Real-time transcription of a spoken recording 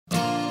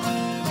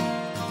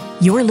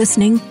You're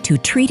listening to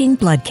Treating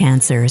Blood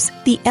Cancers,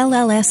 the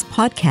LLS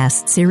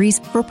podcast series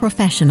for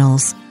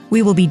professionals.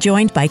 We will be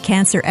joined by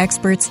cancer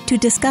experts to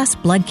discuss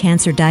blood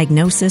cancer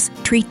diagnosis,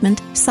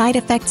 treatment, side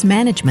effects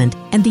management,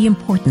 and the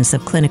importance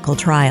of clinical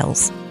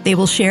trials. They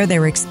will share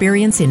their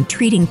experience in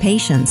treating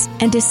patients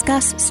and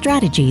discuss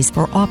strategies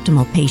for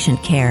optimal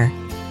patient care.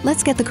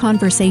 Let's get the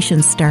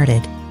conversation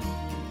started.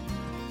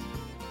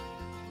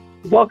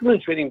 Welcome to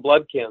Treating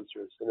Blood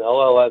Cancers, an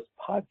LLS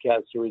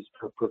podcast series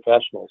for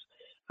professionals.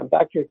 I'm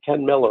Dr.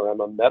 Ken Miller.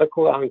 I'm a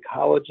medical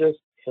oncologist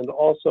and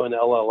also an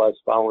LLS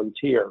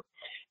volunteer.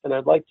 And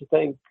I'd like to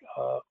thank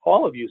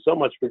all of you so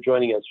much for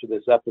joining us for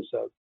this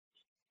episode.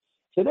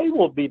 Today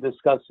we'll be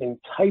discussing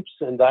types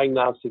and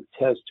diagnostic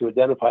tests to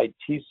identify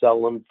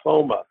T-cell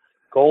lymphoma,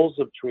 goals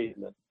of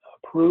treatment,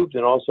 approved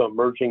and also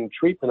emerging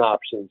treatment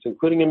options,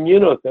 including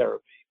immunotherapy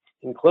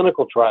in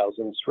clinical trials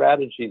and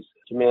strategies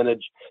to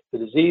manage the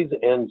disease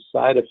and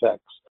side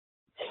effects.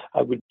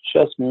 I would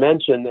just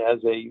mention, as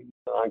a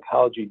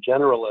oncology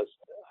generalist,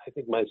 I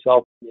think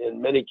myself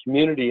and many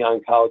community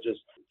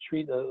oncologists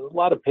treat a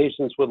lot of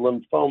patients with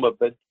lymphoma,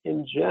 but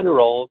in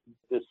general,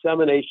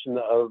 dissemination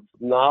of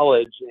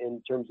knowledge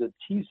in terms of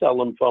T-cell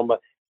lymphoma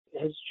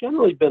has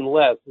generally been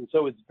less. And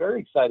so it's very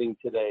exciting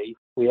today.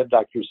 We have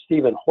Dr.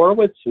 Stephen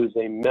Horwitz, who's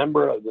a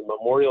member of the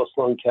Memorial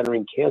Sloan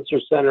Kettering Cancer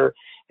Center,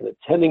 an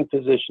attending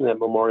physician at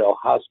Memorial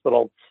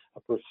Hospital,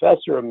 a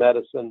professor of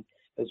medicine,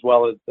 as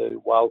well as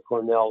the Weill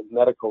Cornell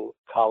Medical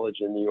College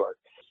in New York.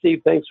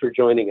 Steve, thanks for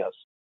joining us.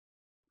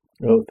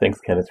 Oh, thanks,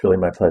 Ken. It's really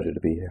my pleasure to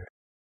be here.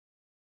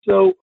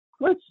 So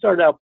let's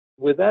start out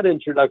with that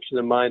introduction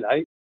in mind.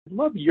 I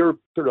love your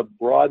sort of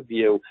broad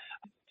view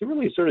to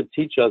really sort of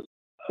teach us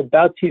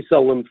about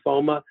T-cell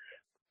lymphoma.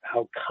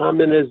 How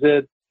common is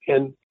it?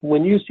 And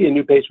when you see a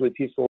new patient with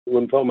T-cell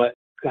lymphoma,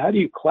 how do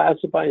you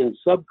classify and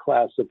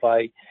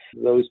subclassify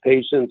those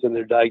patients and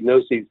their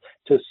diagnoses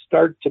to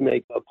start to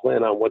make a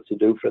plan on what to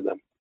do for them?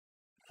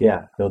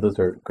 Yeah, no, those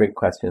are great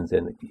questions.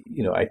 And,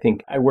 I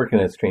think I work in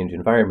a strange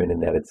environment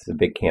in that it's a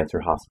big cancer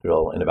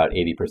hospital and about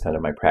 80%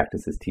 of my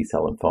practice is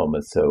T-cell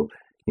lymphomas. So,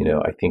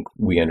 I think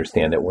we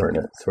understand that we're in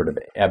a sort of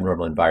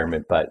abnormal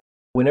environment. But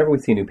whenever we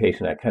see a new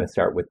patient, I kind of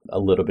start with a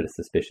little bit of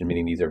suspicion,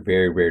 meaning these are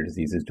very rare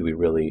diseases. Do we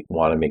really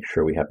want to make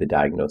sure we have the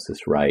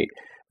diagnosis right?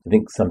 I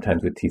think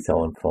sometimes with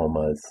T-cell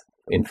lymphomas,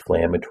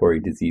 inflammatory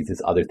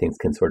diseases, other things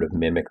can sort of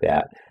mimic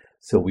that.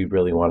 So we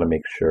really want to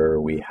make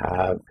sure we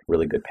have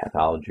really good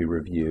pathology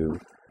review.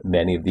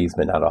 Many of these,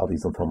 but not all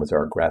these lymphomas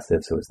are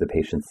aggressive. So is the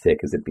patient sick?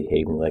 Is it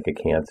behaving like a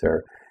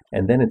cancer?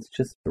 And then it's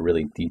just a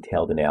really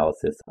detailed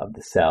analysis of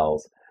the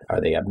cells.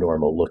 Are they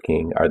abnormal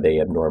looking? Are they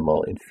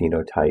abnormal in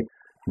phenotype?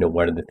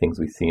 One of the things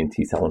we see in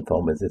T-cell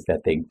lymphomas is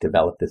that they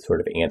develop this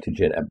sort of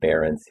antigen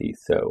aberrancy.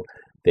 So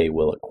they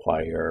will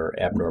acquire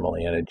abnormal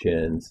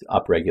antigens,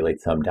 upregulate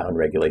some,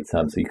 downregulate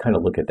some. So you kind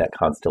of look at that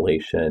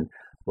constellation,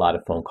 a lot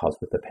of phone calls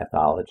with the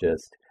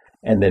pathologist.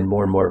 And then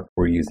more and more,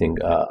 we're using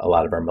a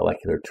lot of our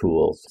molecular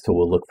tools. So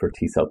we'll look for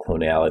T-cell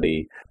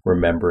clonality,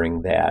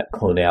 remembering that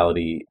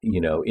clonality,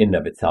 in and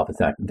of itself is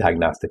not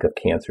diagnostic of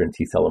cancer and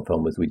T-cell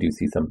lymphomas. We do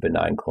see some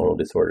benign clonal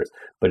disorders,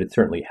 but it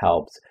certainly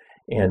helps.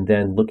 And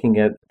then looking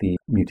at the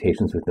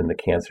mutations within the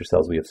cancer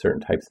cells, we have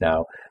certain types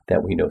now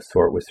that we know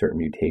sort with certain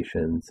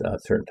mutations,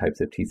 certain types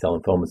of T-cell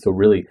lymphomas. So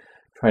really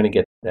trying to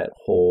get that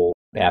whole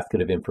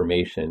basket of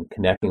information,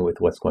 connecting with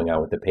what's going on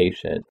with the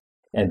patient,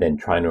 and then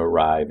trying to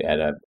arrive at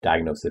a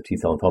diagnosis of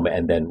T-cell lymphoma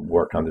and then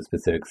work on the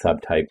specific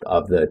subtype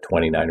of the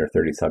 29 or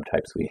 30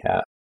 subtypes we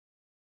have.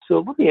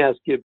 So let me ask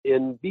you,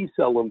 in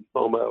B-cell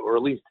lymphoma, or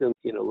at least in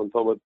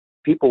lymphoma,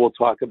 people will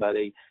talk about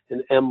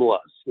an MLUS,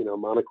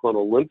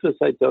 monoclonal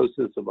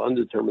lymphocytosis of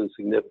undetermined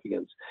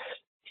significance.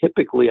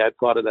 Typically, I've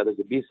thought of that as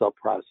a B-cell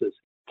process.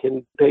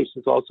 Can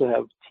patients also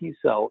have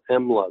T-cell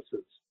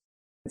MLUSs?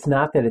 It's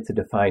not that it's a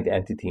defined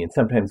entity, and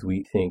sometimes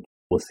we think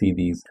we'll see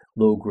these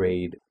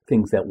low-grade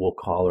things that we'll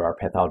call, or our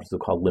pathologists will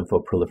call,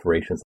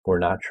 lymphoproliferations. We're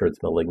not sure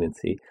it's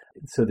malignancy.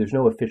 So there's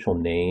no official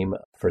name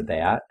for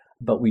that.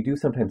 But we do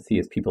sometimes see,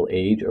 as people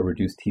age, a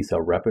reduced T-cell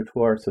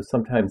repertoire. So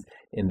sometimes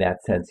in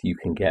that sense, you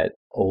can get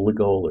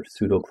oligol or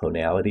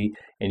pseudoclonality,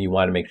 and you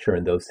want to make sure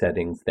in those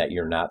settings that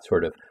you're not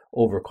sort of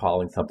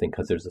overcalling something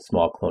because there's a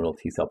small clonal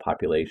T-cell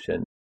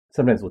population.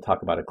 Sometimes we'll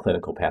talk about a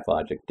clinical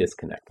pathologic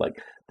disconnect,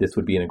 like this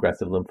would be an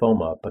aggressive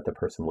lymphoma, but the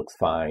person looks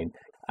fine.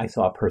 I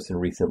saw a person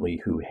recently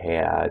who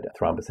had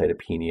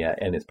thrombocytopenia,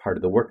 and as part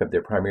of the work of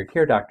their primary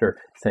care doctor,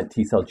 sent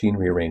T-cell gene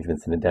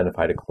rearrangements and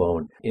identified a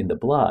clone in the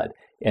blood,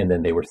 and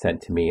then they were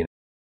sent to me.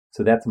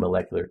 So that's a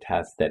molecular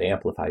test that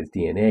amplifies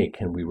DNA.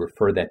 Can we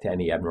refer that to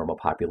any abnormal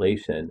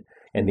population?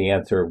 And the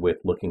answer with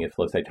looking at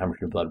flow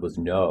cytometry in blood was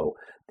no.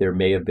 There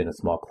may have been a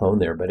small clone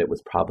there, but it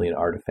was probably an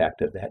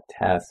artifact of that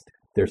test.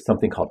 There's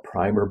something called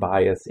primer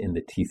bias in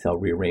the T-cell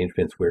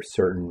rearrangements where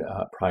certain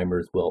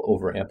primers will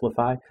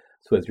over-amplify.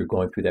 So as you're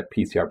going through that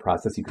PCR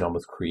process, you can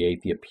almost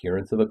create the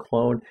appearance of a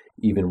clone,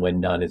 even when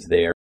none is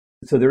there.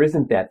 So there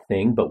isn't that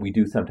thing, but we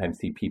do sometimes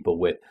see people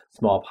with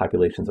small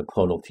populations of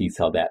clonal T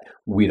cell that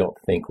we don't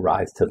think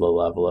rise to the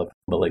level of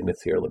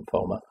malignancy or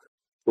lymphoma.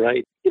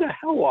 Right.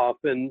 How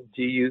often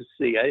do you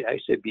see, I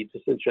should be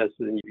just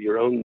interested in your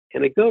own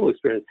anecdotal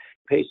experience,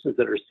 patients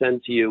that are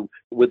sent to you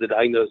with a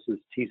diagnosis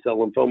T-cell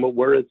lymphoma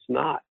where it's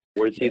not,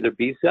 where it's either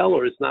B-cell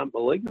or it's not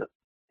malignant?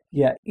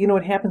 Yeah,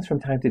 it happens from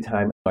time to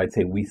time. I'd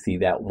say we see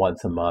that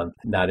once a month,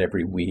 not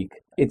every week.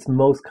 It's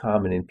most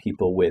common in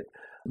people with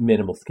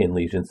minimal skin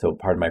lesions. So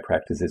part of my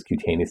practice is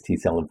cutaneous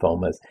T-cell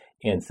lymphomas,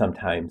 and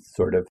sometimes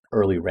sort of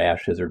early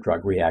rashes or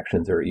drug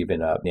reactions or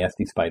even a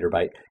nasty spider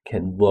bite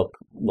can look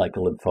like a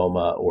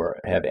lymphoma or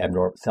have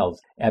cells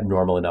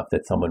abnormal enough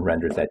that someone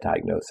renders that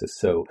diagnosis.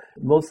 So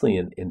mostly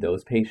in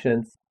those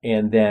patients.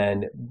 And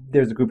then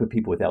there's a group of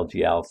people with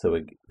LGL. So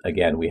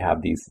again, we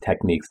have these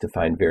techniques to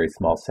find very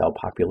small cell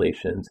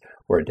populations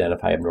or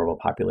identify abnormal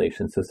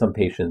populations. So some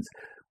patients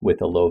with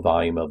a low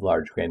volume of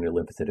large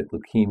granular lymphocytic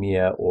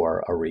leukemia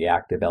or a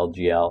reactive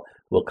LGL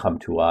will come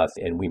to us,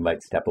 and we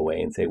might step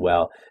away and say,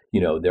 well,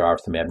 there are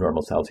some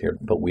abnormal cells here,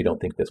 but we don't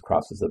think this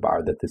crosses the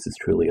bar that this is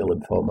truly a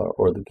lymphoma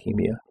or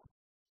leukemia.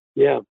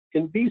 Yeah.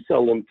 In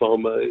B-cell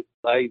lymphoma,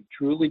 I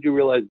truly do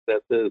realize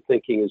that the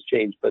thinking has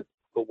changed, but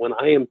when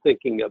I am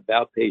thinking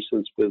about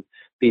patients with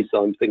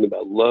B-cell, I'm thinking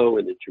about low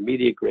and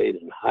intermediate grade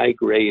and high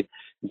grade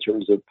in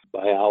terms of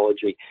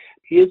biology.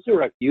 Is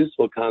there a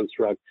useful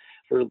construct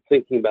for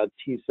thinking about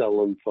T-cell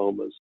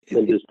lymphomas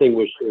and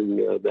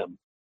distinguishing them?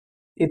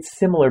 It's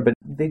similar, but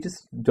they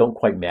just don't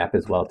quite map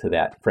as well to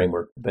that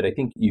framework. But I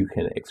think you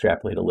can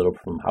extrapolate a little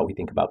from how we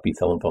think about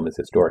B-cell lymphomas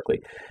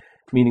historically,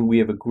 meaning we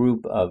have a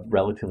group of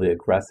relatively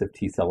aggressive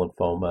T-cell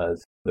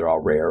lymphomas. They're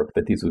all rare,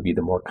 but these would be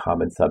the more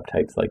common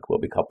subtypes like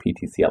what we call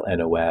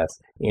PTCL-NOS,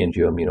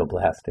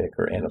 angioimmunoblastic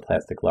or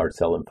anaplastic large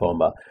cell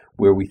lymphoma,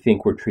 where we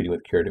think we're treating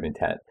with curative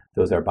intent.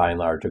 Those are by and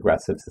large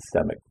aggressive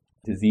systemic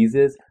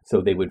diseases, so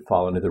they would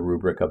fall under the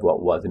rubric of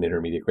what was an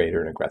intermediate grade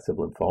or an aggressive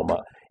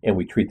lymphoma, and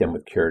we treat them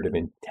with curative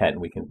intent.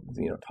 We can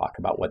talk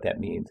about what that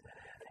means.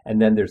 And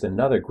then there's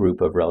another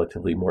group of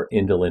relatively more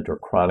indolent or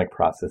chronic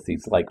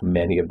processes, like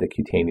many of the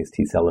cutaneous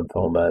T-cell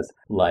lymphomas,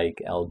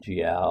 like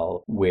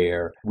LGL,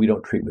 where we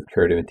don't treat with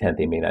curative intent.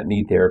 They may not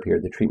need therapy,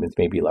 or the treatments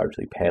may be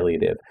largely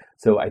palliative.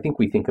 So I think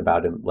we think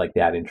about them like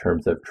that in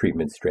terms of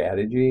treatment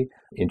strategy,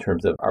 in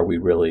terms of, are we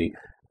really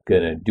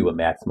going to do a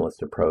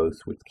maximalist approach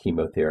with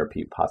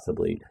chemotherapy,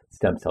 possibly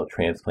stem cell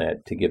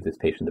transplant to give this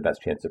patient the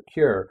best chance of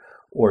cure?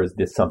 Or is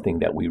this something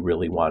that we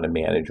really want to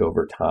manage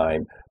over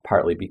time,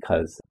 partly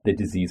because the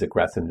disease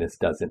aggressiveness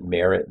doesn't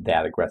merit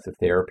that aggressive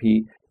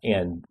therapy?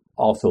 And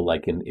also,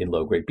 like in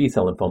low-grade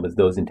B-cell lymphomas,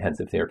 those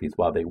intensive therapies,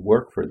 while they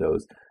work for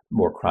those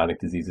more chronic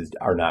diseases,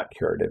 are not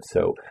curative.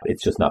 So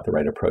it's just not the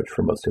right approach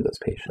for most of those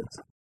patients.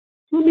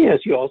 Let me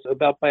ask you also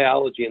about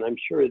biology, and I'm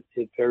sure it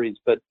varies,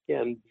 but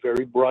in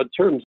very broad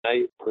terms,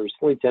 I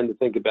personally tend to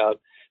think about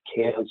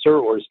cancer,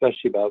 or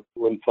especially about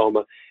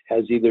lymphoma,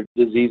 as either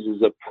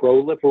diseases of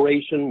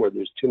proliferation, where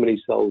there's too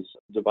many cells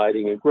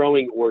dividing and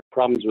growing, or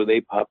problems with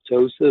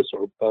apoptosis,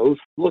 or both.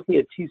 Looking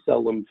at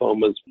T-cell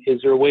lymphomas,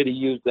 is there a way to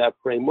use that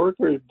framework,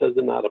 or does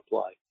it not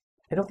apply?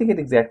 I don't think it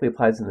exactly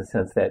applies in the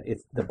sense that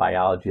the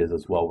biology is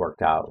as well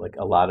worked out. Like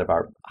a lot of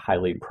our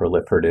highly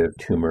proliferative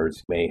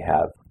tumors may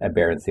have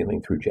aberrant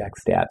signaling through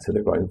JAK-STAT, so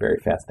they're going very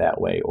fast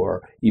that way.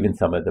 Or even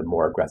some of the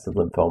more aggressive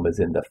lymphomas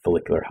in the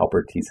follicular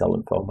helper T-cell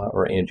lymphoma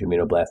or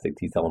angioimmunoblastic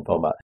T-cell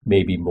lymphoma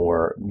may be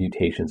more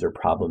mutations or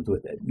problems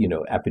with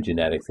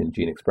epigenetics and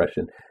gene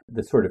expression.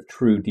 The sort of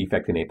true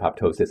defect in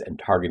apoptosis and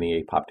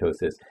targeting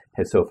apoptosis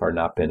has so far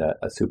not been a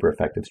super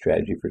effective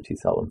strategy for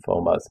T-cell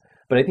lymphomas.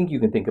 But I think you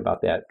can think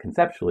about that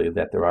conceptually,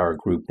 that there are a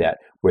group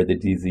where the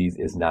disease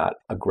is not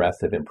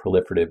aggressive and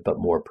proliferative, but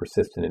more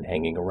persistent and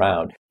hanging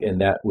around.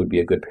 And that would be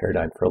a good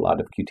paradigm for a lot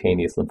of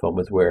cutaneous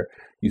lymphomas, where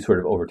you sort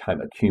of over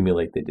time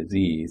accumulate the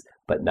disease,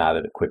 but not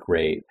at a quick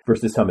rate,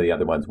 versus some of the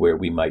other ones where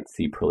we might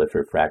see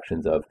proliferative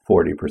fractions of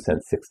 40%,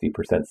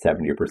 60%,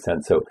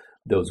 70%. So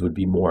those would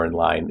be more in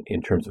line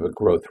in terms of a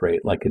growth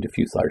rate, like a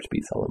diffuse large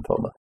B-cell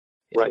lymphoma.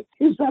 Right.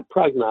 Is that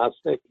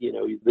prognostic,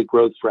 the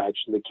growth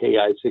fraction, the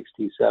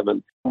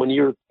Ki-67, when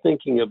you're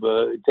thinking of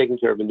taking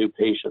care of a new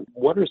patient,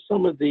 what are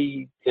some of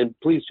and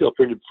please feel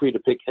free to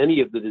pick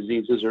any of the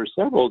diseases or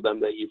several of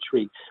them that you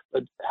treat,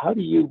 but how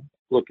do you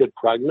look at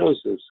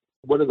prognosis?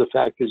 What are the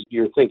factors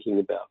you're thinking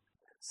about?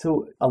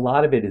 So a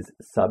lot of it is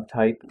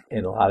subtype,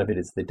 and a lot of it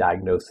is the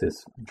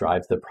diagnosis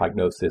drives the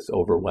prognosis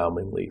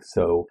overwhelmingly.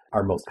 So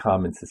our most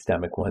common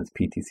systemic ones,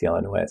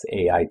 PTCL-NOS,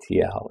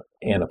 AITL,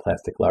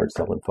 anaplastic large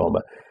cell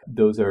lymphoma,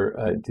 those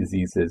are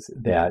diseases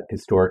that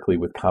historically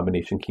with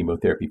combination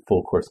chemotherapy,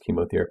 full course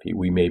chemotherapy,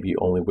 we maybe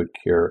only would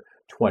cure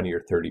 20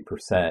 or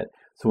 30%.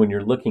 So when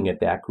you're looking at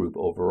that group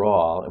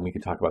overall, and we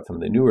can talk about some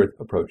of the newer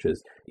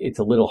approaches, it's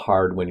a little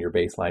hard when your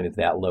baseline is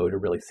that low to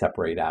really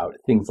separate out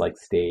things like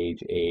stage,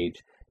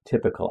 age.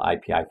 Typical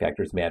IPI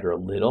factors matter a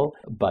little,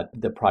 but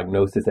the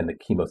prognosis and the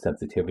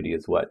chemosensitivity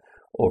is what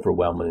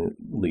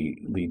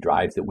overwhelmingly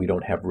drives it. We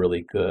don't have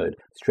really good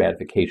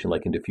stratification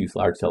like in diffuse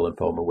large cell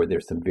lymphoma, where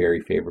there's some very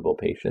favorable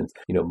patients.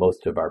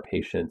 Most of our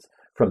patients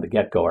from the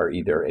get-go are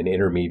either an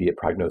intermediate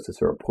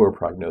prognosis or a poor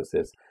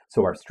prognosis.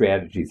 So our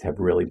strategies have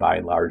really, by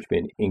and large,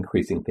 been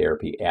increasing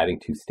therapy, adding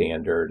to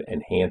standard,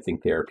 enhancing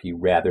therapy,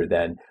 rather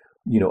than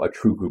a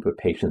true group of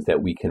patients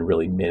that we can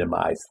really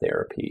minimize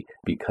therapy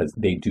because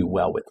they do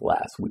well with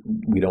less.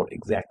 We don't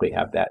exactly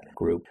have that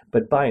group.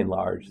 But by and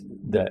large,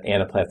 the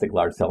anaplastic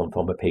large cell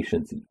lymphoma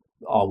patients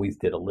always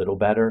did a little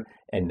better.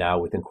 And now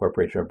with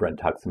incorporation of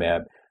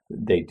brentuximab,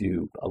 they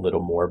do a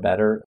little more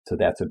better. So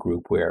that's a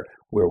group where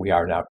we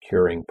are now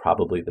curing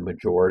probably the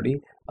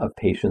majority of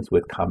patients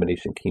with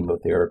combination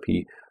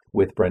chemotherapy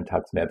with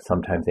brentuximab,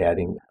 sometimes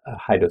adding a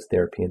high-dose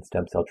therapy and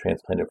stem cell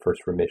transplant in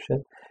first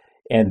remission.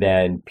 And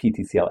then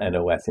PTCL,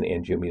 NOS, and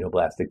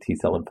angioimmunoblastic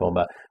T-cell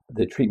lymphoma,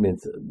 the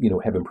treatments,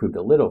 have improved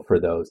a little for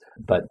those,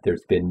 but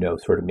there's been no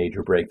sort of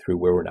major breakthrough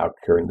where we're now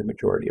curing the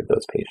majority of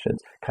those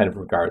patients, kind of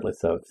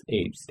regardless of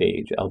age,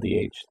 stage,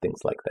 LDH, things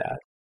like that.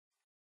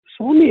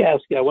 So let me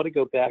ask you, I want to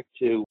go back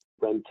to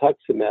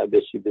brentuximab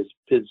issue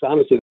because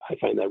honestly, I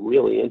find that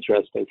really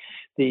interesting.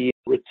 The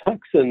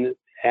Rituxan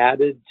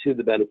added to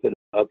the benefit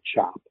of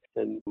CHOP,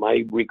 and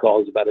my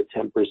recall is about a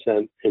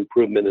 10%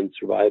 improvement in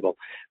survival.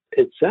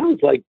 It sounds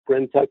like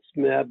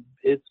brentuximab,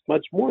 it's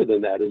much more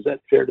than that. Is that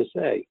fair to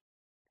say?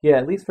 Yeah,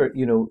 at least for,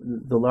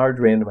 the large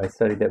randomized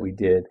study that we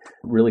did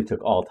really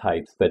took all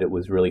types, but it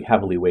was really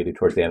heavily weighted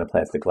towards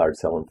anaplastic large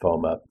cell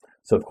lymphoma.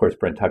 So, of course,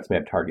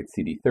 brentuximab targets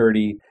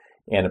CD30.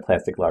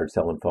 Anaplastic large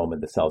cell lymphoma,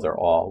 the cells are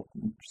all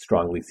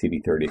strongly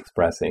CD30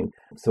 expressing.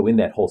 So in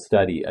that whole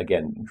study,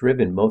 again,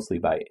 driven mostly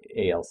by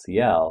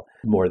ALCL,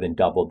 more than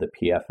doubled the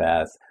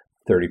PFS,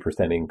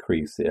 30%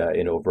 increase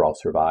in overall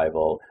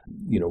survival,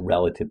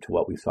 relative to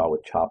what we saw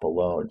with CHOP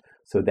alone.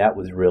 So that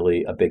was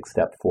really a big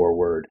step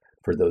forward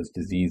for those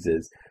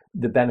diseases.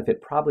 The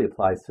benefit probably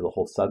applies to the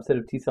whole subset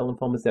of T-cell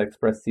lymphomas that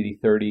express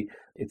CD30.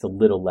 It's a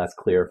little less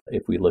clear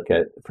if we look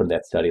at from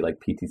that study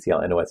like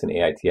PTCL, NOS, and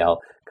AITL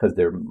because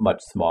they're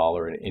much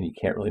smaller and you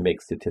can't really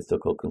make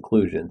statistical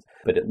conclusions.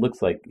 But it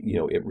looks like,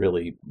 it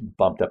really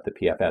bumped up the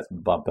PFS,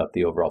 bumped up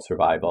the overall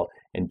survival,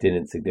 and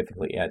didn't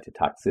significantly add to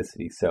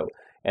toxicity. So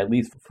at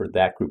least for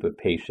that group of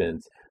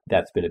patients,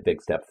 that's been a big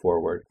step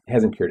forward. It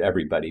hasn't cured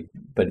everybody,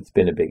 but it's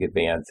been a big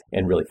advance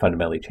and really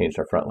fundamentally changed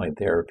our frontline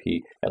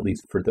therapy, at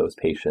least for those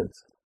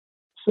patients.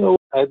 So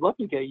I'd love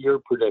to get your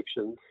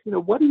predictions.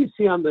 What do you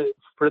see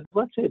for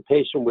let's say a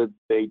patient with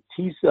a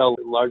T-cell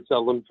large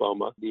cell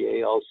lymphoma,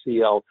 the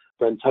ALCL,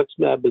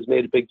 brentuximab has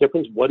made a big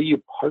difference. What are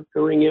you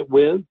partnering it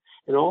with?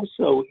 And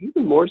also,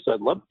 even more so, I'd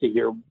love to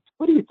hear,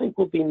 what do you think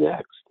will be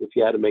next if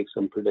you had to make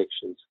some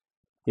predictions?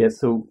 Yeah,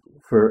 so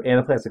for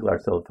anaplastic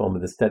large cell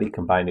lymphoma, the study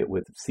combined it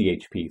with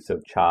CHP, so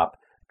CHOP,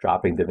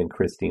 dropping the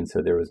vincristine,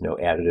 so there was no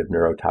additive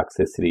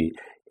neurotoxicity,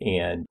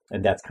 and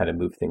that's kind of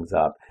moved things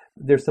up.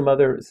 There's some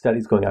other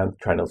studies going on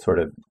trying to sort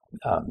of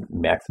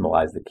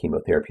maximize the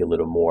chemotherapy a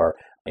little more,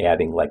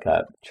 adding like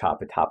a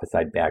CHOP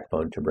etoposide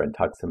backbone to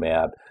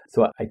brentuximab.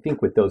 So I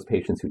think with those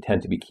patients who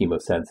tend to be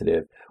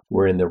chemosensitive,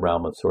 we're in the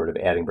realm of sort of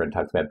adding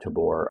brentuximab to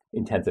more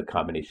intensive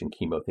combination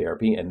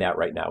chemotherapy, and that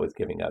right now is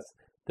giving us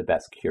the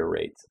best cure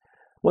rates.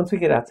 Once we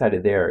get outside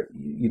of there,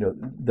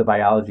 the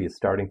biology is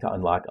starting to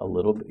unlock a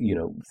little,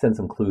 send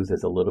some clues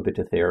as a little bit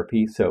to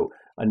therapy. So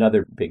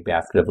another big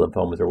basket of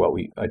lymphomas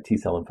are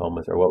T-cell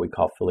lymphomas, or what we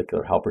call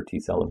follicular helper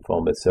T-cell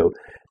lymphomas. So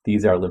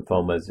these are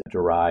lymphomas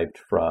derived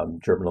from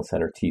germinal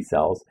center T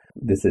cells.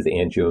 This is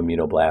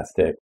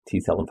angioimmunoblastic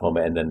T-cell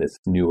lymphoma, and then this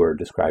newer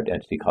described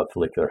entity called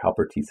follicular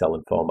helper T-cell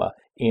lymphoma.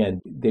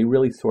 And they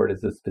really sort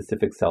as a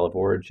specific cell of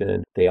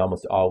origin. They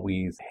almost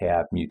always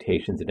have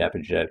mutations in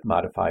epigenetic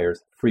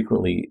modifiers,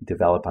 frequently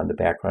develop on the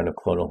background of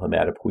clonal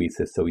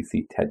hematopoiesis. So we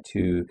see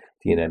TET2,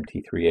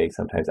 DNMT3A,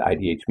 sometimes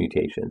IDH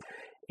mutations.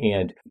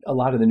 And a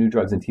lot of the new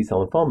drugs in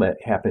T-cell lymphoma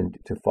happen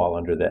to fall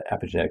under the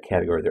epigenetic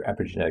category. They're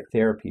epigenetic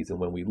therapies. And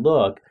when we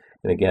look,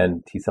 and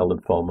again, T-cell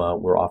lymphoma,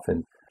 we're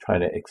often trying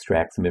to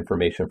extract some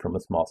information from a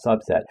small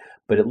subset,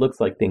 but it looks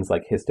like things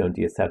like histone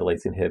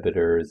deacetylase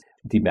inhibitors,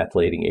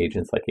 demethylating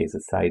agents like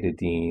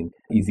azacitidine,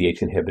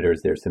 EZH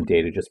inhibitors. There's some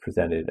data just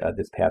presented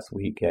this past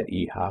week at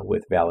EHA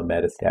with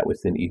valemetostat, which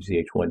is an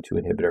EZH1/2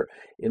 inhibitor.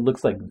 It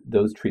looks like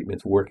those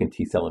treatments work in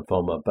T-cell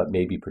lymphoma, but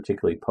may be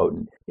particularly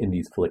potent in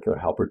these follicular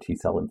helper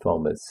T-cell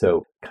lymphomas.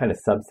 So kind of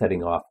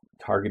subsetting off,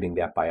 targeting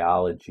that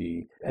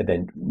biology, and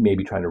then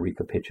maybe trying to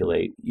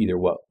recapitulate either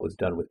what was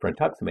done with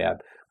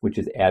brentuximab, which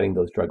is adding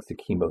those drugs to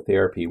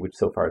chemotherapy, which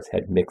so far has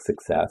had mixed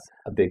success.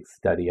 A big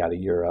study out of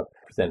Europe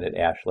presented at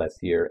ASH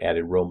last year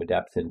added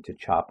romidepsin to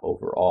CHOP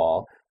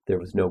overall. There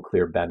was no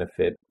clear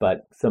benefit,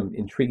 but some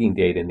intriguing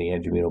data in the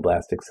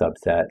angioimmunoblastic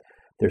subset.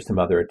 There's some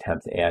other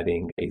attempts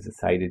adding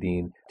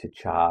azacitidine to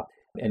CHOP,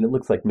 and it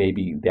looks like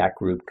maybe that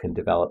group can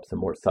develop some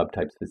more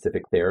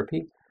subtype-specific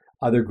therapy.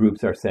 Other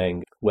groups are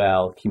saying,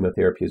 well,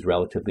 chemotherapy is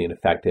relatively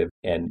ineffective,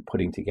 and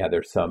putting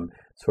together some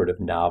sort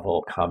of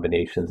novel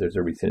combinations. There's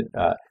a recent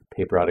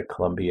paper out of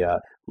Columbia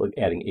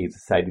adding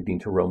azacitidine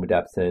to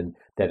romidepsin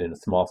that in a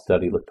small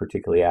study looked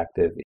particularly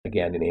active,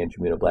 again, in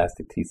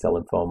angioimmunoblastic T-cell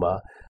lymphoma.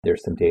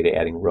 There's some data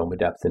adding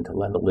romidepsin to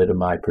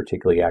lenalidomide,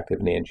 particularly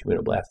active in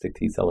angioimmunoblastic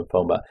T-cell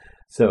lymphoma.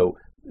 So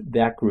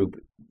that group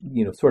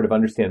sort of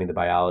understanding the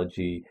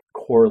biology,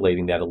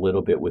 correlating that a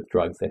little bit with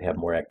drugs that have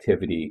more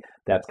activity,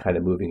 that's kind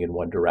of moving in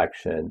one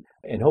direction.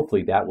 And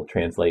hopefully that will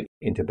translate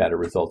into better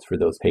results for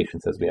those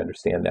patients as we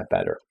understand that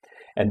better.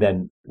 And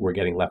then we're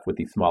getting left with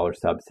these smaller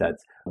subsets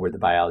where the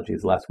biology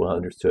is less well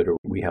understood or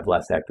we have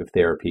less active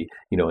therapy,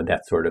 and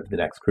that's sort of the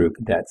next group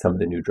that some of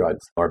the new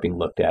drugs are being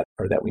looked at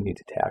or that we need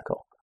to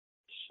tackle.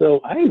 So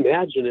I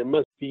imagine it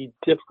must be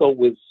difficult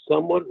with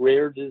somewhat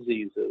rare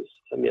diseases.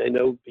 I mean, I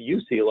know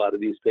you see a lot of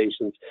these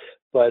patients,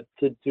 but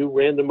to do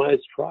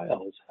randomized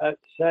trials,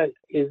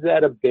 is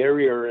that a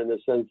barrier in a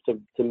sense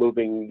to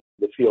moving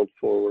the field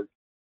forward?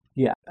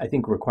 Yeah, I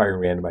think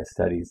requiring randomized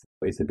studies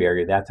is a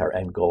barrier. That's our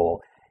end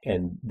goal.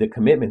 And the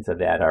commitments of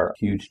that are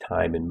huge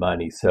time and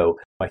money. So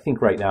I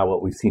think right now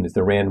what we've seen is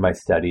the randomized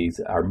studies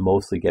are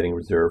mostly getting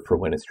reserved for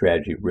when a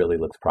strategy really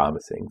looks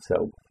promising.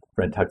 So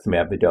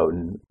brentuximab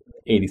vedotin,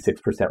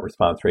 86%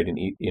 response rate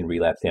in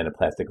relapsed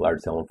anaplastic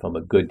large cell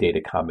lymphoma, good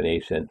data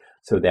combination.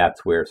 So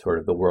that's where sort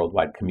of the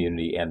worldwide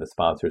community and the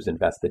sponsors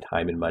invest the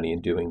time and money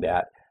in doing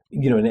that.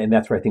 And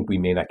that's where I think we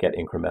may not get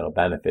incremental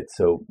benefits.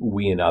 So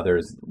we and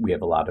others, we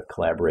have a lot of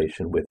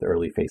collaboration with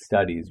early phase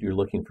studies. You're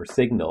looking for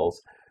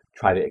signals,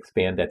 try to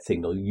expand that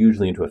signal,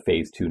 usually into a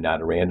phase 2, not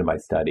a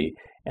randomized study,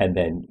 and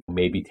then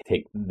maybe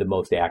take the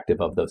most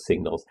active of those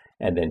signals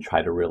and then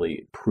try to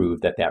really prove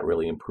that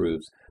really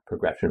improves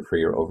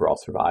progression-free or overall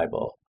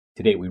survival.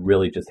 Today, we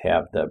really just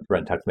have the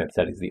brentuximab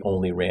study is the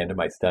only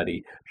randomized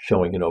study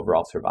showing an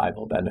overall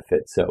survival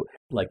benefit. So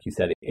like you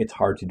said, it's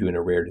hard to do in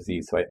a rare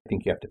disease, so I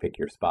think you have to pick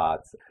your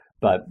spots.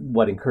 But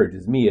what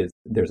encourages me is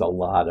there's a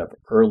lot of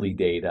early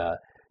data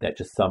that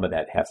just some of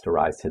that has to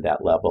rise to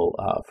that level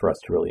for us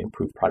to really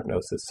improve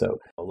prognosis. So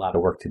a lot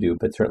of work to do,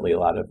 but certainly a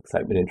lot of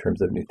excitement in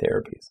terms of new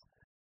therapies.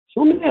 So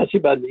let me ask you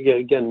about,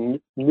 again,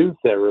 new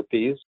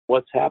therapies.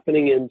 What's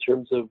happening in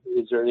terms of,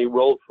 is there any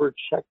role for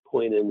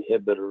checkpoint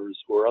inhibitors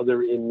or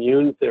other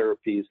immune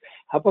therapies?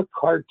 How about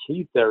CAR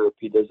T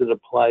therapy? Does it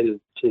apply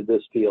to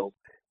this field?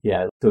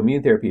 Yeah, so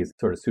immune therapy is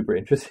sort of super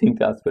interesting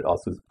to us, but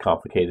also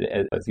complicated.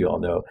 As you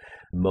all know,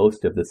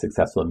 most of the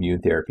successful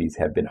immune therapies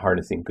have been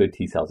harnessing good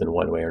T cells in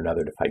one way or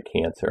another to fight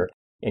cancer.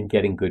 And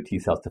getting good T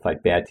cells to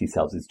fight bad T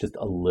cells is just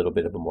a little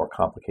bit of a more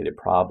complicated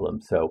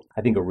problem. So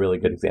I think a really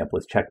good example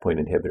is checkpoint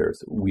inhibitors.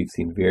 We've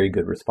seen very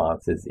good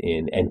responses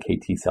in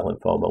NKT cell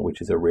lymphoma,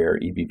 which is a rare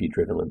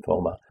EBV-driven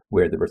lymphoma,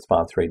 where the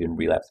response rate in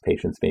relapsed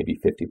patients may be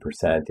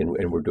 50%,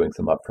 and we're doing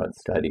some upfront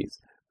studies.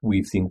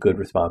 We've seen good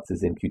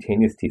responses in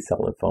cutaneous T-cell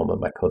lymphoma,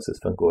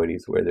 mycosis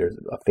fungoides, where there's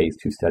a phase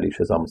 2 study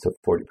shows almost a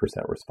 40%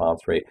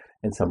 response rate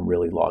and some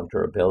really long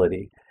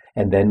durability.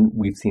 And then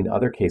we've seen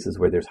other cases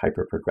where there's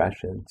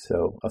hyperprogression.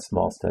 So a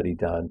small study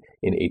done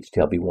in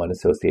HTLV-1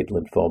 associated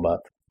lymphoma,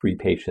 3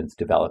 patients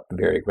developed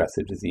very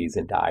aggressive disease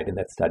and died, and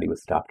that study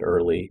was stopped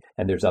early.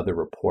 And there's other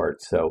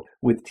reports. So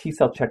with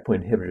T-cell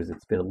checkpoint inhibitors,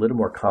 it's been a little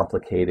more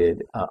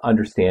complicated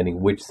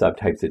understanding which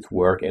subtypes it's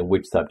work and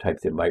which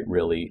subtypes it might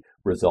really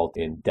result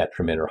in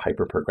detriment or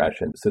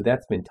hyperprogression. So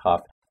that's been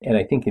tough. And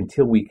I think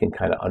until we can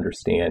kind of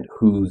understand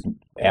who's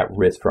at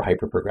risk for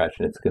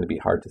hyperprogression, it's going to be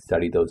hard to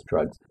study those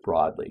drugs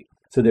broadly.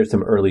 So there's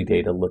some early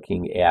data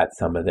looking at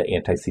some of the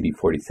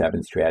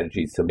anti-CD47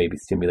 strategies, so maybe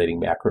stimulating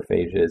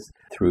macrophages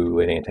through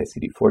an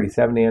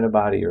anti-CD47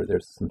 antibody, or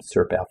there's some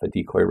SIRP alpha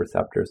decoy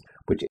receptors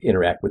which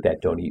interact with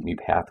that don't eat me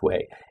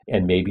pathway.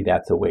 And maybe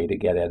that's a way to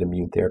get at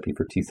immune therapy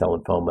for T-cell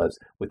lymphomas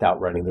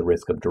without running the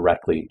risk of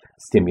directly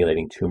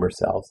stimulating tumor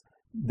cells.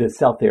 The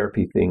cell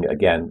therapy thing,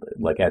 again,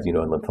 like as you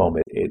know in lymphoma,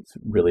 it's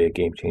really a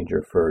game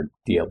changer for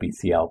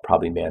DLBCL,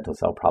 probably mantle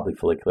cell, probably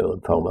follicular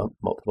lymphoma,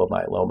 multiple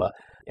myeloma.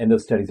 And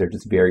those studies are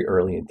just very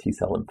early in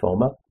T-cell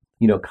lymphoma.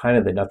 Kind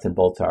of the nuts and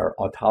bolts are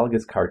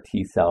autologous CAR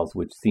T cells,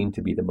 which seem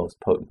to be the most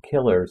potent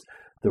killers.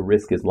 The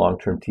risk is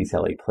long-term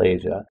T-cell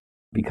aplasia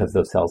because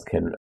those cells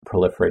can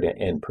proliferate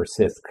and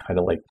persist, kind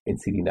of like in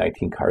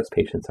CD19 CARs,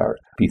 patients are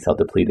B-cell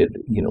depleted,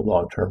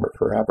 long-term or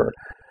forever.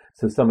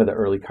 So some of the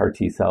early CAR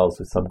T cells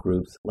with some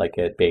groups like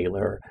at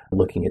Baylor,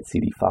 looking at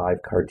CD5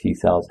 CAR T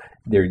cells,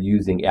 they're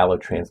using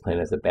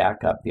allotransplant as a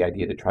backup, the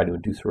idea to try to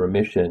induce a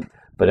remission,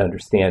 but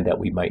understand that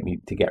we might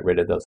need to get rid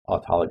of those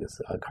autologous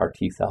CAR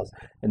T cells.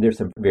 And there's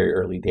some very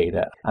early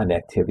data on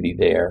activity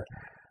there.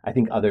 I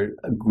think other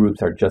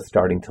groups are just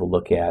starting to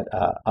look at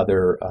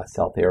other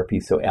cell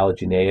therapies, so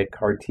allogeneic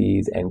CAR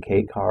Ts,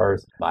 NK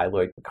CARs,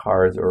 myeloid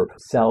CARs, or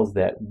cells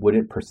that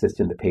wouldn't persist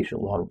in the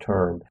patient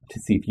long-term to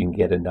see if you can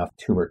get enough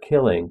tumor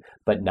killing,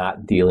 but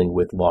not dealing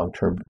with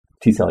long-term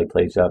T-cell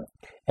aplasia.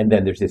 And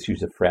then there's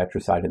issues of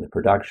fratricide in the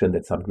production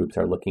that some groups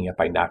are looking at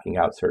by knocking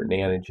out certain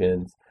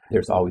antigens.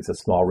 There's always a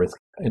small risk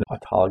in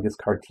autologous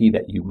CAR T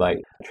that you might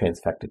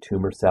transfect a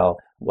tumor cell,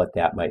 what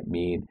that might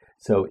mean.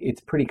 So it's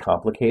pretty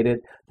complicated.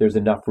 There's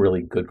enough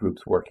really good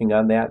groups working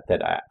on that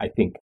I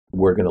think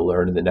we're going to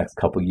learn in the next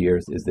couple of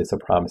years, is this a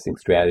promising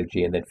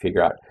strategy, and then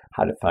figure out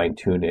how to fine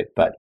tune it.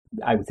 But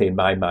I would say in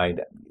my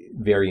mind,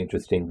 very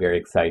interesting, very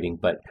exciting,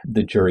 but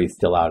the jury is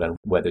still out on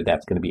whether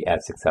that's going to be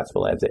as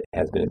successful as it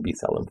has been in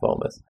B-cell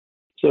lymphomas.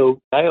 So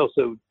I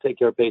also take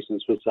care of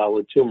patients with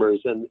solid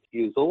tumors and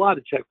use a lot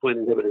of checkpoint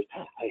inhibitors.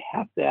 I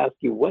have to ask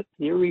you, what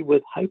theory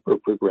with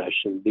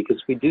hyperprogression?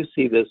 Because we do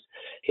see this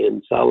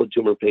in solid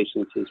tumor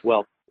patients as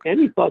well.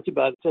 Any thoughts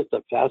about just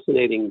a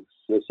fascinating,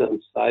 in a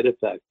sense, side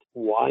effect?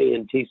 Why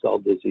in T-cell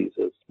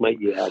diseases might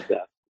you have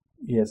that?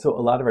 Yeah, so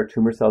a lot of our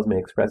tumor cells may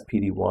express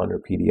PD-1 or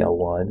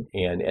PD-L1,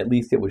 and at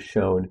least it was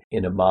shown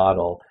in a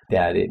model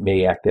that it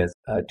may act as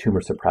a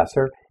tumor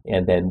suppressor,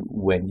 and then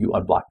when you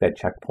unblock that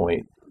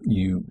checkpoint,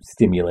 you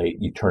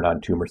turn on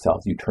tumor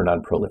cells, you turn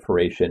on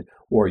proliferation,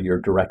 or you're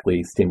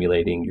directly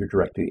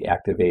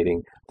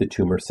activating the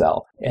tumor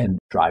cell and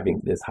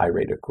driving this high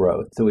rate of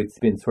growth. So it's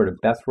been sort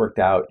of best worked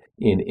out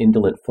in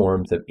indolent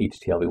forms of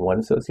HTLV-1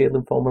 associated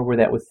lymphoma where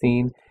that was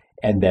seen.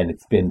 And then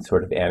it's been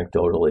sort of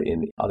anecdotal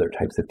in other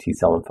types of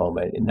T-cell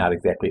lymphoma and not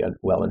exactly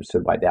well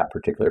understood why that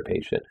particular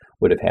patient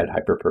would have had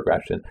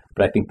hyperprogression.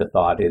 But I think the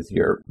thought is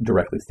you're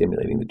directly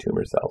stimulating the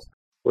tumor cells.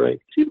 Right.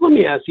 So let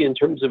me ask you in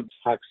terms of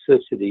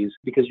toxicities,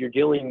 because you're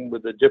dealing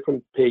with a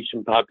different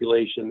patient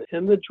population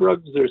and the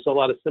drugs, there's a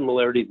lot of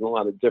similarities and a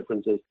lot of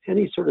differences.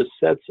 Any sort of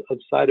sets of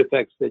side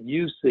effects that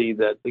you see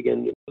that,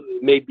 again,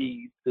 may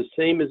be the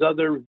same as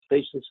other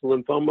patients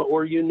with lymphoma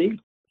or unique?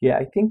 Yeah,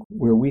 I think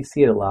where we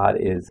see it a lot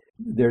is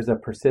there's a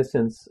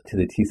persistence to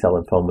the T-cell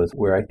lymphomas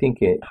where I think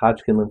in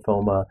Hodgkin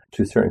lymphoma,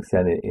 to a certain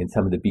extent in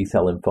some of the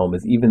B-cell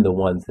lymphomas, even the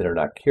ones that are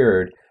not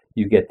cured,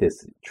 you get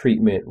this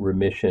treatment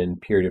remission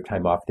period of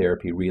time off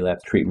therapy,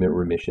 relapse treatment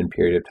remission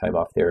period of time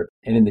off therapy.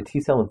 And in the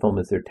T-cell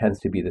lymphomas, there tends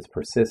to be this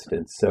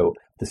persistence. So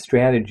the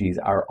strategies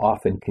are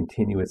often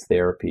continuous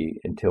therapy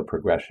until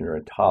progression or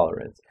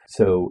intolerance.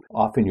 So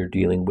often you're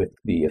dealing with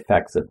the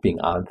effects of being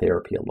on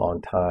therapy a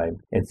long time.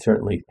 And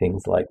certainly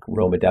things like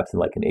romidepsin,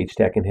 like an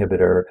HDAC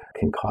inhibitor,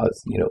 can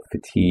cause,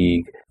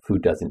 fatigue.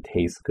 Food doesn't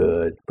taste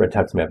good.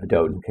 Brentuximab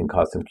vedotin can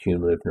cause some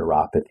cumulative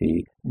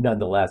neuropathy.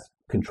 Nonetheless,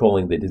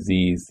 controlling the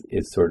disease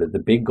is sort of the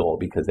big goal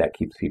because that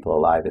keeps people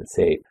alive and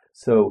safe.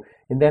 So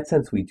in that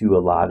sense, we do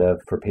a lot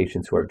for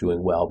patients who are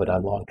doing well but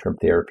on long-term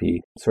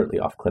therapy, certainly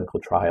off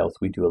clinical trials,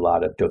 we do a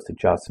lot of dose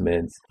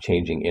adjustments,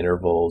 changing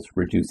intervals,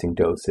 reducing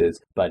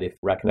doses. But if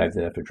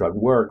recognizing if a drug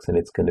works and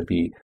it's going to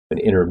be an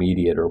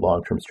intermediate or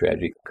long-term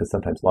strategy, because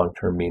sometimes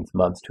long-term means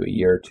months to a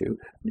year or two,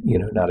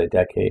 not a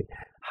decade,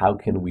 how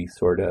can we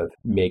sort of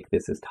make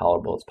this as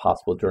tolerable as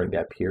possible during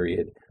that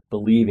period,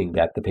 believing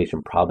that the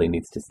patient probably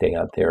needs to stay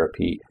on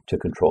therapy to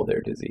control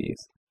their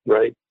disease?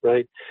 Right.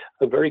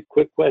 A very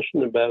quick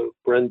question about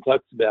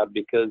brentuximab,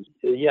 because,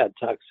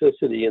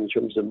 toxicity in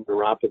terms of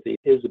neuropathy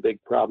is a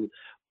big problem.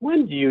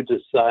 When do you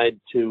decide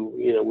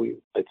to,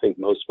 I think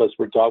most of us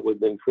were taught with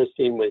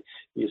vincristine, when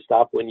you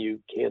stop when you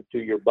can't do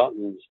your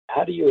buttons.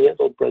 How do you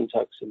handle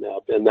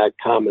brentuximab and that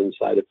common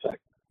side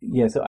effect?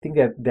 Yeah, so I think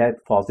that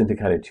falls into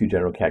kind of two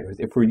general categories.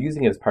 If we're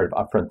using it as part of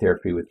upfront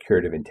therapy with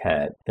curative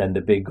intent, then the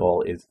big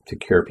goal is to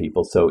cure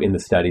people. So in the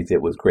studies,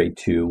 it was grade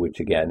 2, which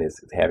again is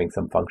having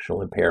some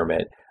functional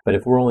impairment. But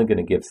if we're only going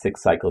to give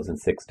 6 cycles and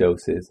 6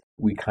 doses,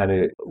 we kind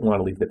of want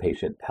to leave the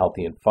patient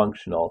healthy and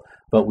functional,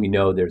 but we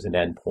know there's an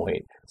end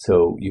point.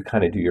 So you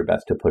kind of do your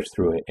best to push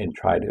through it and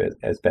try to,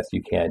 as best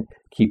you can,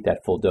 keep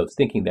that full dose,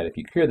 thinking that if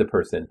you cure the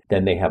person,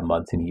 then they have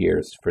months and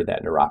years for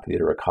that neuropathy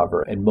to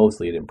recover, and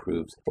mostly it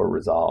improves or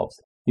resolves.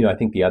 I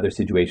think the other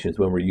situation is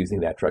when we're using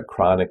that drug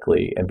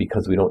chronically, and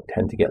because we don't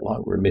tend to get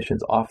long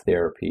remissions off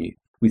therapy,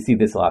 we see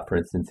this a lot, for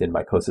instance, in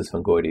mycosis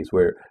fungoides,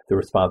 where the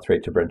response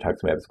rate to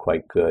brentuximab is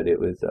quite good.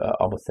 It was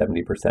almost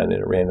 70% in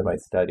a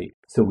randomized study.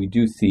 So we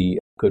do see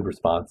good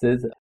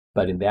responses,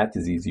 but in that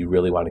disease, you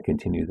really want to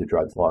continue the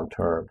drugs long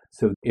term.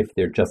 So if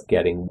they're just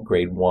getting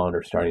grade 1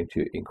 or starting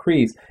to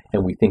increase,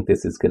 and we think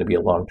this is going to be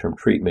a long-term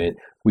treatment,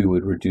 we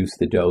would reduce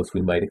the dose.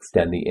 We might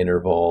extend the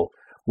interval.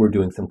 We're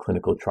doing some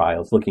clinical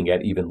trials looking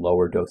at even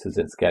lower doses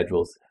and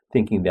schedules,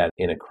 thinking that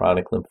in a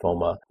chronic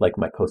lymphoma like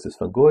mycosis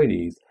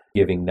fungoides,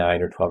 giving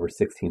 9 or 12 or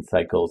 16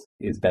 cycles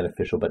is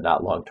beneficial but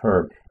not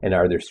long-term. And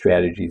are there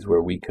strategies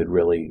where we could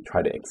really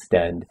try to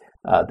extend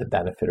the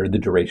benefit or the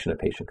duration a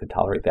patient could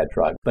tolerate that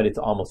drug? But it's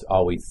almost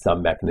always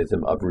some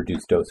mechanism of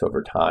reduced dose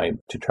over time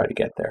to try to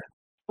get there.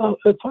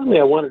 Finally,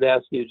 I wanted to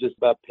ask you just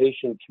about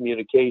patient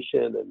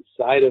communication and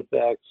side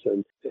effects,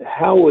 and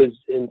how is,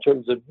 in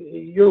terms of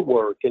your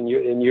work and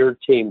your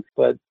team,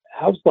 but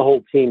how's the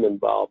whole team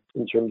involved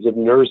in terms of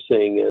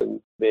nursing and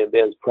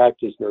advanced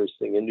practice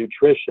nursing and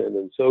nutrition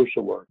and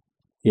social work?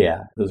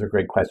 Yeah, those are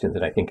great questions.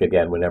 And I think,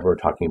 again, whenever we're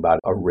talking about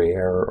a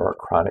rare or a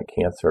chronic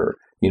cancer,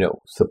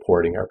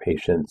 supporting our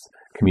patients,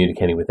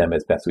 communicating with them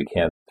as best we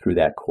can through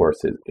that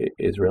course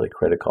is really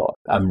critical.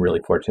 I'm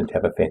really fortunate to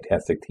have a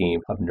fantastic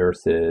team of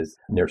nurses,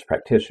 nurse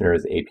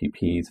practitioners,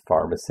 APPs,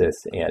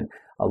 pharmacists, and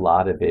a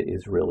lot of it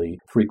is really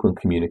frequent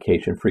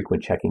communication,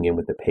 frequent checking in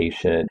with the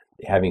patient,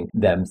 having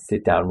them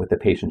sit down with the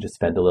patient, just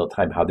spend a little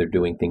time how they're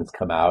doing, things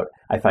come out.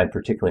 I find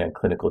particularly on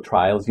clinical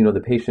trials,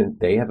 the patient,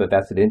 they have a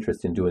vested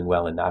interest in doing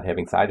well and not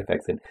having side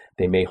effects, and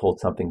they may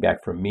hold something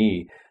back from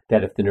me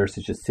that if the nurse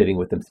is just sitting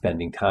with them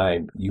spending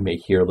time, you may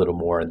hear a little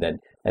more and then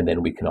and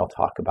then we can all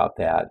talk about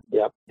that.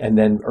 Yep. And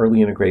then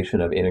early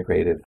integration of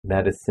integrative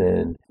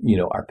medicine,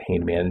 our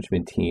pain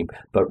management team,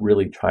 but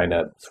really trying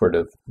to sort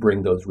of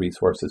bring those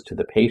resources to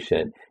the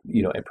patient,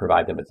 and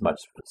provide them as much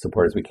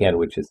support as we can,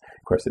 which is,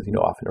 of course, as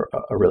often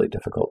a really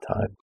difficult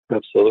time.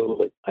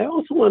 Absolutely. I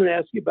also want to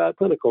ask you about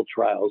clinical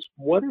trials.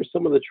 What are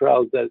some of the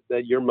trials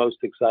that you're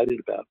most excited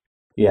about?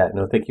 Yeah,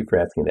 no, thank you for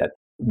asking that.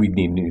 We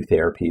need new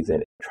therapies,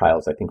 and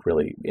trials, I think,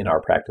 really in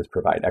our practice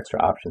provide extra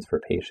options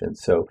for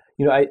patients. So,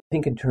 I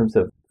think in terms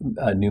of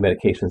new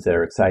medications that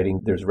are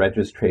exciting, there's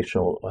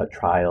registrational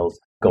trials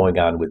going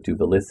on with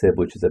duvelisib,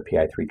 which is a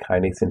PI3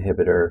 kinase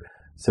inhibitor.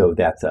 So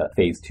that's a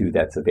phase 2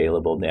 that's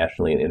available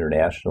nationally and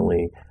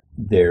internationally.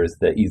 There's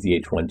the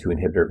EZH1/2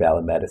 inhibitor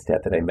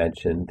valemetostat that I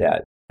mentioned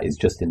that is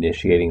just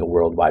initiating a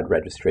worldwide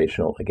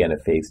registrational, again, a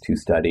phase 2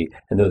 study.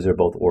 And those are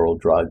both oral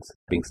drugs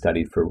being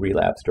studied for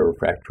relapsed or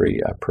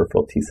refractory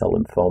peripheral T-cell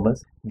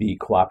lymphomas. The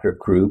cooperative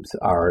groups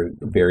are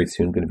very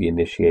soon going to be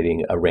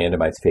initiating a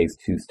randomized phase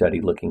 2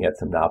 study looking at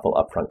some novel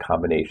upfront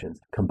combinations,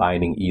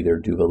 combining either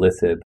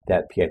duvelisib,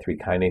 that PI3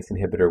 kinase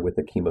inhibitor, with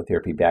a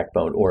chemotherapy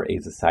backbone, or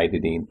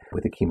azacitidine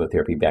with a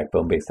chemotherapy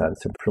backbone, based on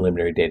some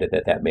preliminary data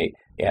that may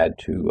add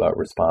to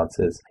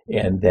responses.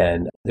 And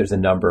then there's a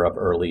number of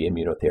early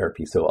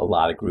immunotherapy. So a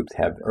lot of groups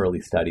have early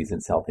studies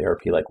in cell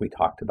therapy, like we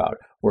talked about,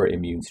 or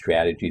immune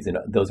strategies. And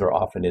those are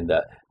often in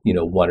the,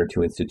 1 or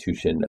 2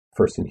 institution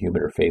first in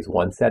human or phase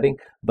 1 setting,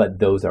 but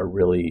those are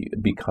really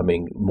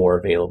becoming more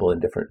available at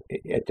different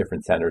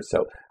centers.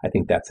 So I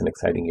think that's an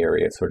exciting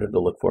area sort of to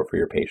look for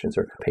your patients,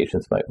 or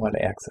patients might want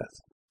to access.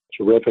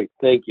 Terrific.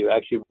 Thank you.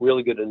 Actually,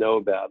 really good to know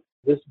about.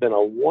 This has been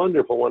a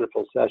wonderful,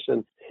 wonderful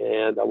session.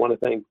 And I want to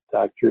thank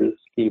Dr.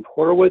 Steve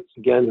Horowitz,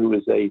 again, who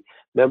is a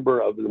member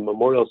of the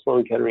Memorial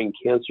Sloan Kettering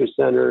Cancer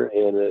Center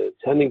and an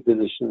attending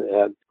physician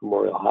at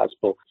Memorial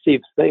Hospital.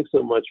 Steve, thanks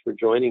so much for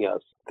joining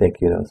us.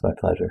 Thank you. It's my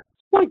pleasure.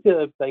 I'd like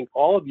to thank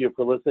all of you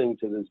for listening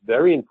to this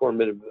very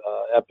informative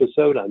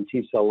episode on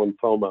T-cell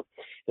lymphoma,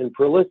 and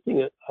for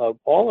listening of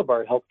all of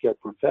our healthcare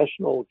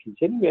professional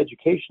continuing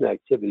education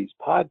activities,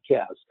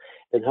 podcasts,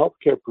 and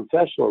healthcare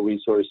professional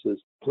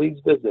resources.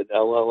 Please visit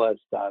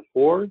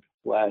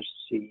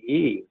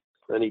lls.org/CE.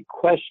 For any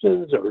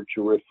questions or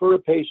to refer a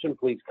patient,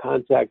 please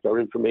contact our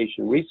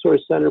Information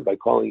Resource Center by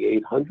calling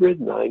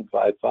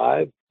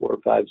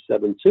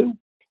 800-955-4572.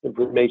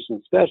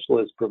 Information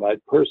specialists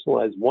provide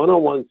personalized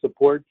one-on-one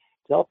support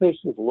to help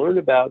patients learn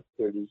about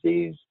their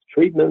disease,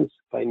 treatments,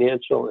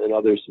 financial, and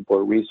other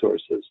support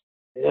resources.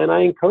 And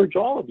I encourage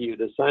all of you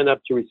to sign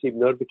up to receive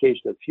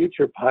notification of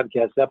future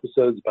podcast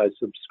episodes by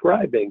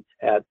subscribing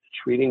at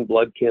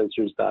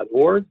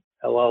treatingbloodcancers.org.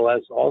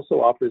 LLS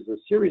also offers a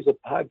series of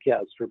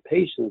podcasts for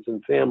patients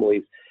and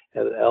families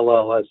at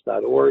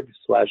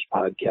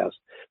lls.org/podcast.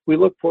 We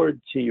look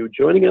forward to you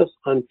joining us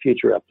on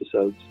future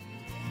episodes.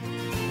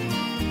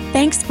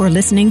 Thanks for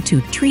listening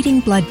to Treating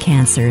Blood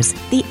Cancers,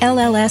 the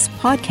LLS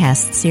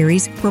podcast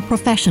series for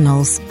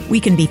professionals. We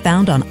can be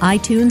found on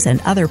iTunes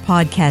and other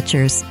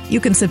podcatchers.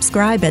 You can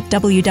subscribe at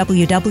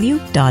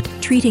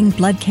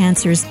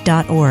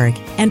www.treatingbloodcancers.org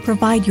and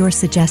provide your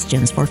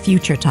suggestions for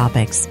future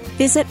topics.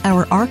 Visit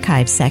our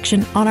archives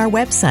section on our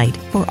website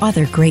for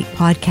other great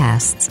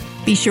podcasts.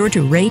 Be sure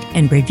to rate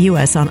and review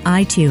us on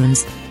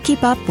iTunes.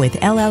 Keep up with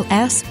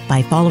LLS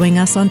by following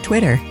us on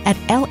Twitter at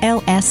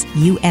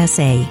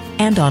LLSUSA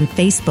and on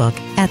Facebook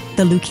at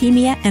the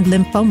Leukemia and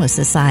Lymphoma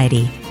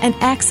Society, and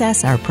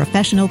access our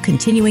professional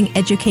continuing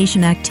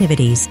education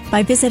activities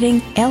by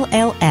visiting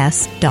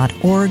lls.org/CE.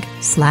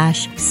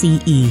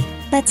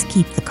 Let's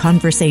keep the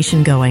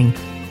conversation going.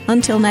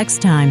 Until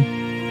next time.